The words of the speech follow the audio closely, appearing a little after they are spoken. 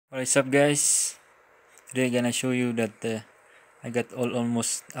What's up, guys? Today gonna show you that I got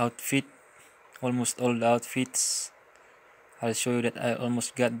almost all the outfits. I'll show you that I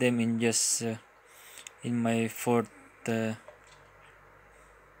almost got them in just in my fourth,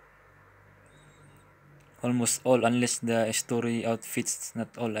 almost all, unless the story outfits.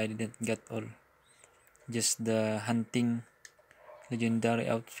 Not all, I didn't get all. Just the hunting legendary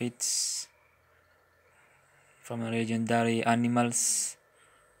outfits from legendary animals.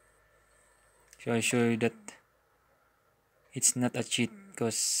 So I'll show you that it's not a cheat,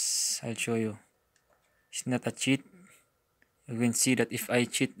 because I'll show you it's not a cheat. You can see that if I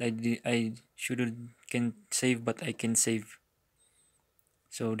cheat, I shouldn't can save, but I can save.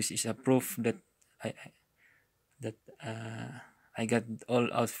 So this is a proof that I that I got all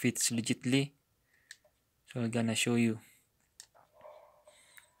outfits legitly. So I'm gonna show you.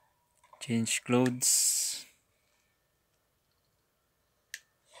 Change clothes,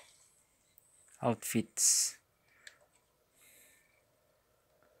 outfits.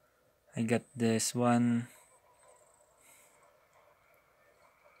 I got this one.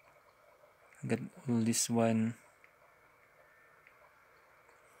 I got all this one.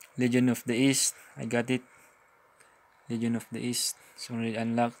 Legend of the East. I got it. Legend of the East. It's already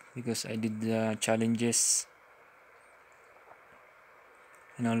unlocked because I did the challenges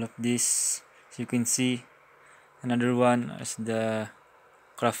and all of this. As you can see, another one is the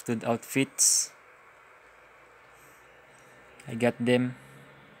crafted outfits. I got them.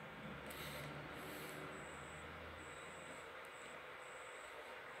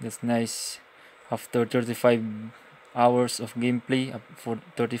 That's nice. After 35 hours of gameplay, for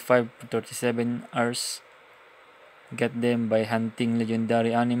 35 to 37 hours, get them by hunting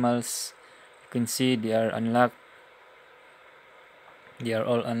legendary animals. You can see they are unlocked. They are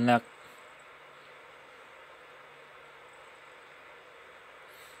all unlocked.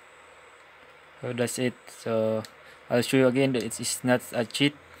 So that's it. So I'll show you again that it's not a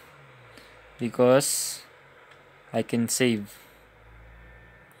cheat, because I can save.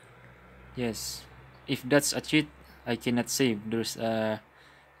 Yes, if that's a cheat, I cannot save.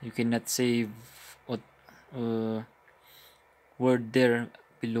 You cannot save what word there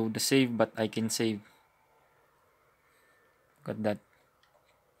below the save, but I can save. Got that?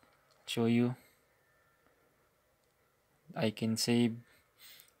 Show you. I can save.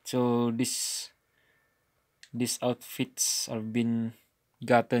 So these outfits are been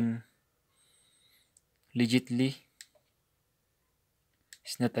gotten legitly.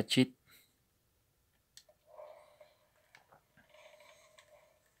 It's not a cheat.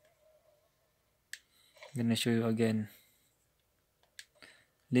 I'm gonna show you again.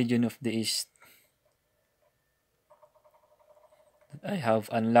 Legion of the East. I have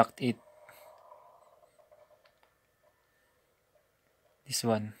unlocked it. This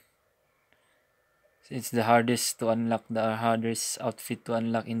one. It's the hardest to unlock, the hardest outfit to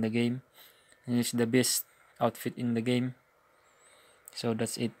unlock in the game. And it's the best outfit in the game. So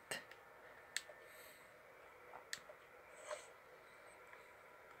that's it.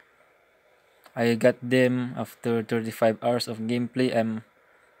 I got them after 35 hours of gameplay. I'm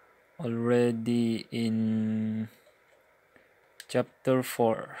already in chapter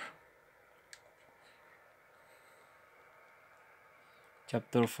 4.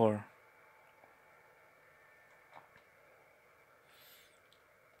 Chapter 4.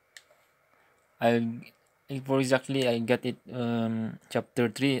 For exactly, I got it chapter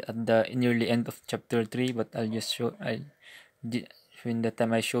 3 at the nearly end of chapter 3, but I'll just show when the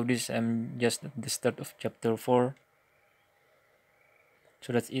time I show this, I'm just at the start of chapter 4.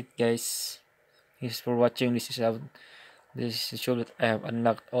 So that's it, guys. Thanks for watching. This is a show that I have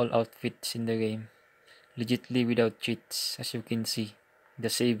unlocked all outfits in the game legitly without cheats. As you can see,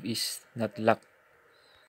 the save is not locked.